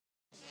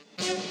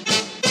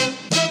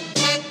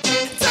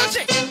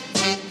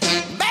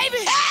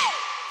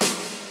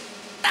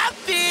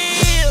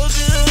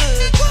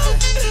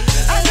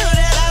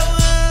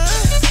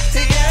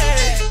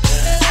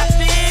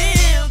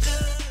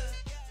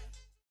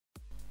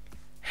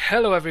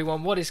Hello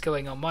everyone, what is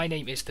going on? My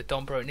name is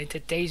TheDonBro, and in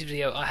today's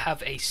video I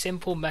have a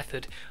simple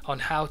method on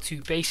how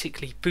to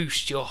basically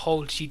boost your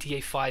whole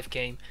GTA 5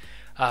 game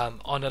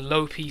on a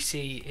low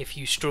PC if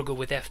you struggle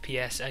with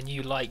FPS and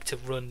you like to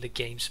run the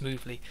game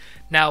smoothly.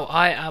 Now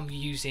I am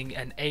using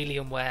an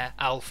Alienware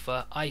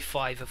Alpha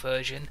i5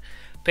 version.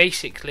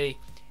 Basically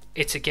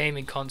it's a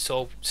gaming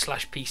console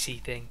slash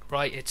PC thing,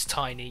 right? It's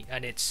tiny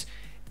and it's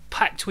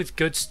packed with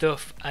good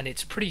stuff and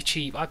it's pretty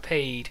cheap. I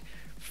paid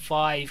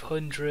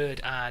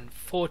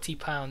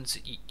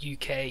 £540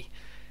 UK,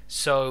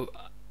 so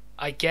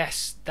I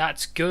guess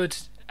that's good,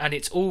 and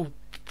it's all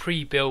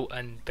pre-built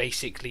and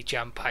basically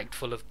jam-packed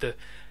full of the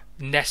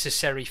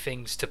necessary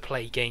things to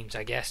play games,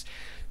 I guess.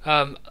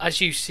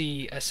 As you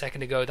see a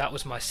second ago, that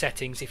was my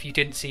settings. If you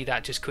didn't see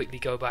that, just quickly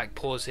go back,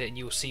 pause it, and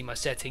you'll see my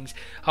settings.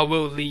 I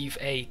will leave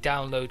a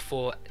download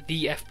for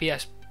the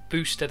FPS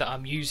booster that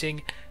I'm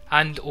using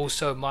and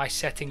also my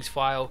settings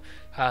file,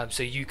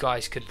 so you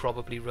guys can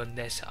probably run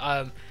this.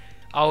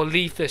 I'll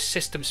leave the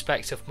system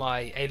specs of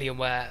my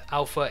Alienware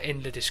Alpha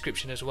in the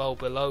description as well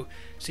below,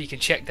 so you can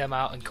check them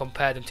out and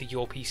compare them to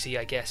your PC.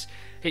 I guess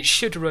it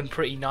should run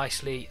pretty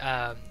nicely,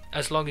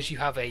 as long as you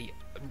have a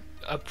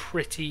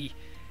pretty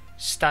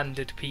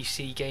standard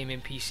PC, gaming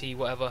PC,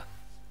 whatever.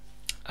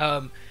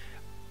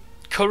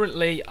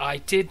 Currently I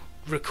did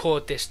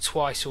record this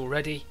twice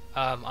already.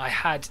 I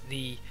had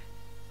the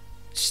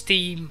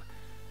Steam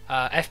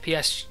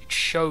FPS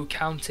show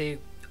counter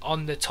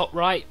on the top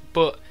right,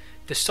 but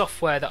the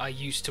software that I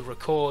used to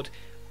record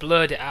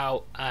blurred it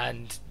out,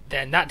 and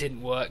then that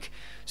didn't work,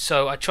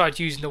 so I tried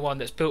using the one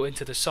that's built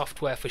into the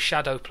software for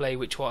shadow play,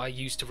 which what I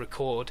used to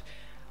record,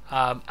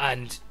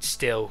 and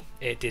still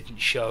it didn't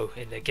show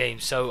in the game.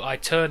 So I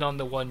turn on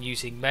the one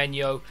using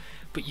Menyo,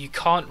 but you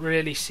can't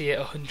really see it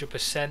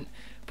 100%,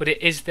 but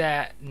it is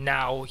there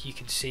now. You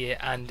can see it,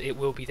 and it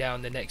will be there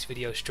in the next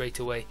video straight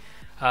away.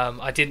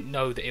 I didn't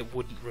know that it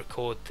wouldn't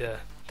record the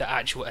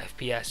actual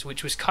FPS,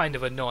 which was kind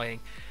of annoying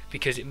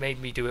because it made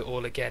me do it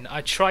all again.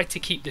 I tried to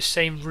keep the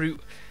same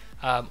route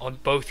on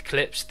both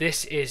clips.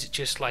 This is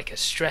just like a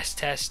stress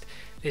test.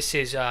 This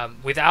is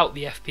without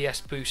the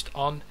FPS boost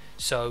on,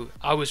 so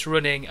I was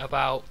running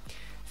about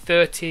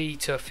 30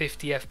 to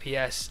 50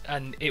 FPS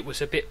and it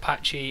was a bit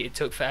patchy. It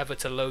took forever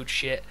to load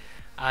shit,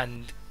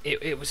 and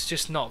it was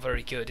just not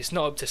very good. It's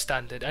not up to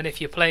standard. And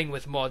if you're playing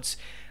with mods,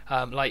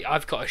 like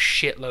I've got a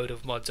shitload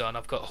of mods on.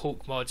 I've got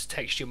Hulk mods,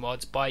 texture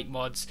mods, bike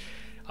mods.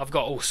 I've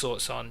got all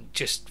sorts on,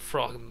 just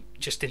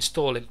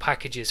installing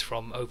packages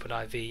from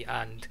OpenIV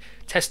and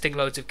testing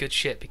loads of good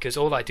shit, because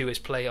all I do is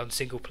play on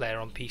single player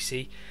on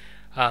PC.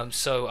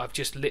 So I've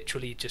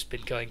literally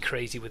been going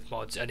crazy with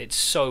mods, and it's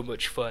so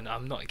much fun.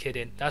 I'm not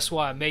kidding. That's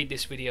why I made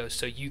this video,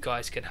 so you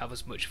guys can have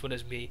as much fun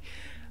as me.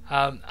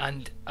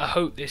 And I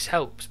hope this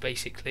helps.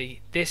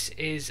 Basically, this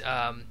is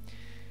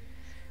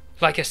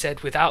like I said,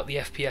 without the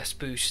FPS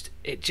boost,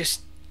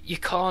 you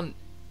can't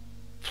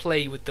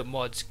play with the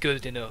mods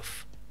good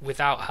enough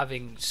without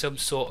having some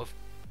sort of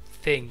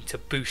thing to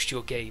boost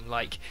your game.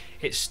 Like,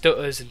 it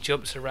stutters and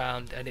jumps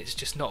around and it's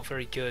just not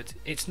very good.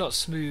 It's not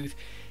smooth.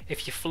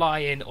 If you fly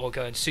in or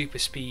go in super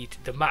speed,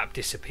 the map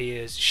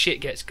disappears, shit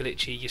gets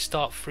glitchy, you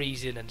start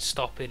freezing and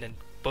stopping and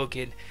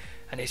bugging,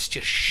 and it's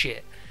just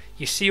shit.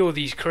 You see all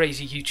these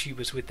crazy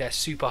YouTubers with their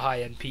super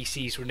high-end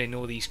PCs running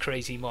all these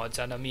crazy mods,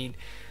 and I mean,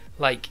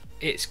 like,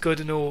 it's good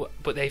and all,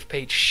 but they've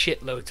paid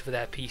shitloads for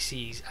their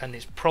PCs, and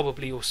it's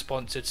probably all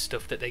sponsored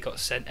stuff that they got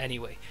sent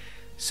anyway.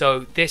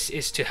 So this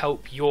is to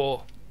help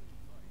your,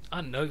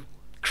 I don't know,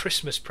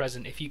 Christmas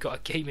present. If you got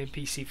a gaming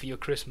PC for your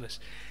Christmas,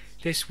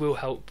 this will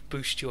help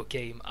boost your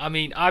game. I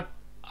mean, I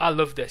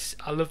love this.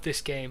 I love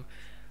this game.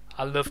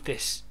 I love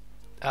this.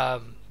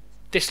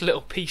 This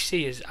little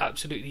PC is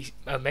absolutely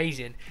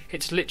amazing.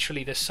 It's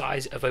literally the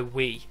size of a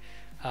Wii.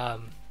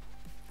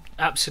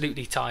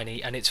 Absolutely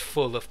tiny, and it's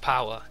full of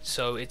power,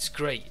 so it's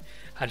great.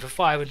 And for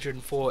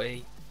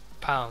 £540,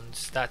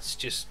 that's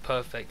just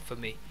perfect for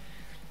me.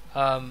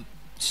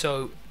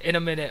 So in a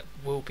minute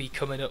we'll be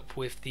coming up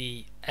with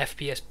the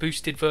FPS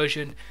boosted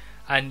version,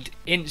 and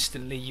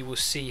instantly you will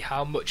see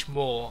how much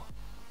more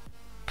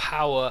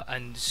power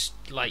and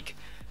like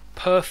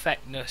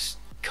perfectness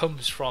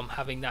comes from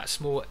having that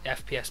small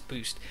FPS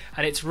boost.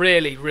 And it's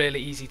really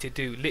easy to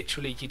do.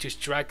 Literally, you just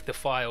drag the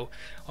file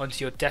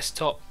onto your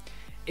desktop.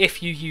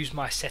 If you use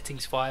my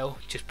settings file,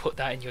 just put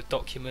that in your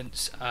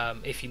documents.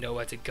 If you know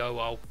where to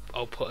go,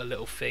 I'll put a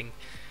little thing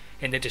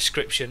in the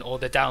description or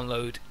the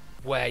download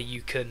where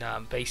you can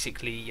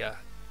basically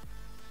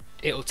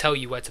it'll tell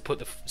you where to put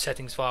the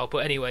settings file.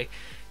 But anyway,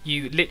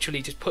 you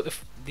literally just put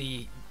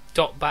the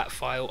 .bat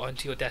file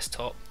onto your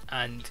desktop,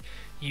 and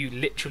you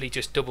literally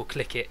just double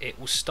click it. It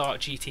will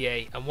start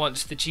GTA, and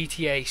once the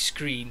GTA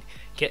screen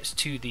gets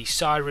to the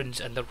sirens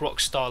and the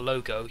Rockstar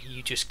logo,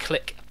 you just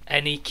click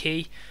any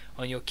key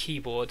on your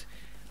keyboard,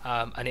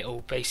 and it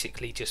will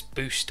basically just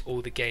boost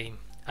all the game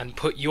and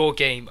put your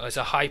game as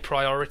a high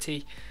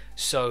priority,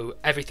 so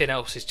everything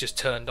else is just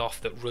turned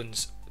off that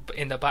runs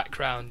in the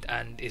background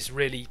and is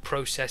really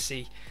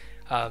processy.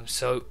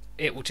 So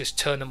it will just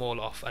turn them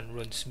all off and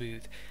run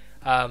smooth.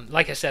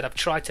 Like I said, I've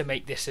tried to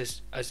make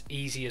this as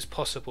easy as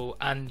possible,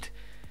 and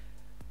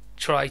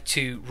try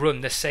to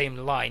run the same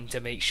line to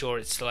make sure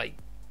it's like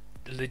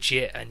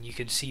legit and you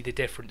can see the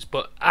difference.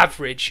 But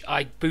average,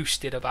 I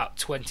boosted about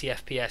 20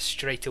 FPS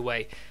straight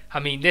away. I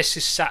mean, this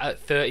is sat at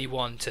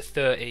 31 to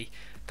 30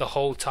 the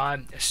whole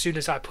time. As soon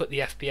as I put the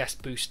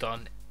FPS boost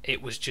on,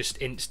 it was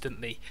just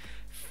instantly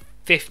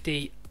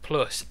 50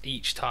 plus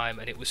each time,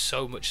 and it was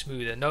so much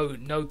smoother. No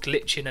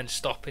glitching and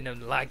stopping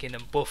and lagging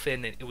and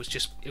buffing. It was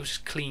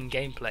just clean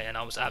gameplay, and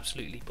I was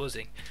absolutely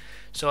buzzing.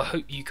 So I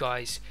hope you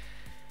guys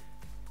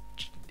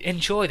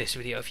enjoy this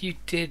video. If you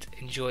did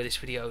enjoy this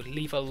video,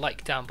 leave a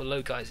like down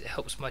below, guys. It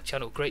helps my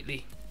channel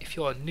greatly. If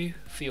you are new,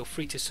 feel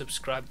free to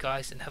subscribe,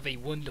 guys, and have a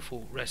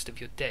wonderful rest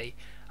of your day.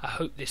 I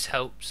hope this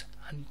helps,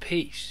 and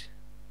peace.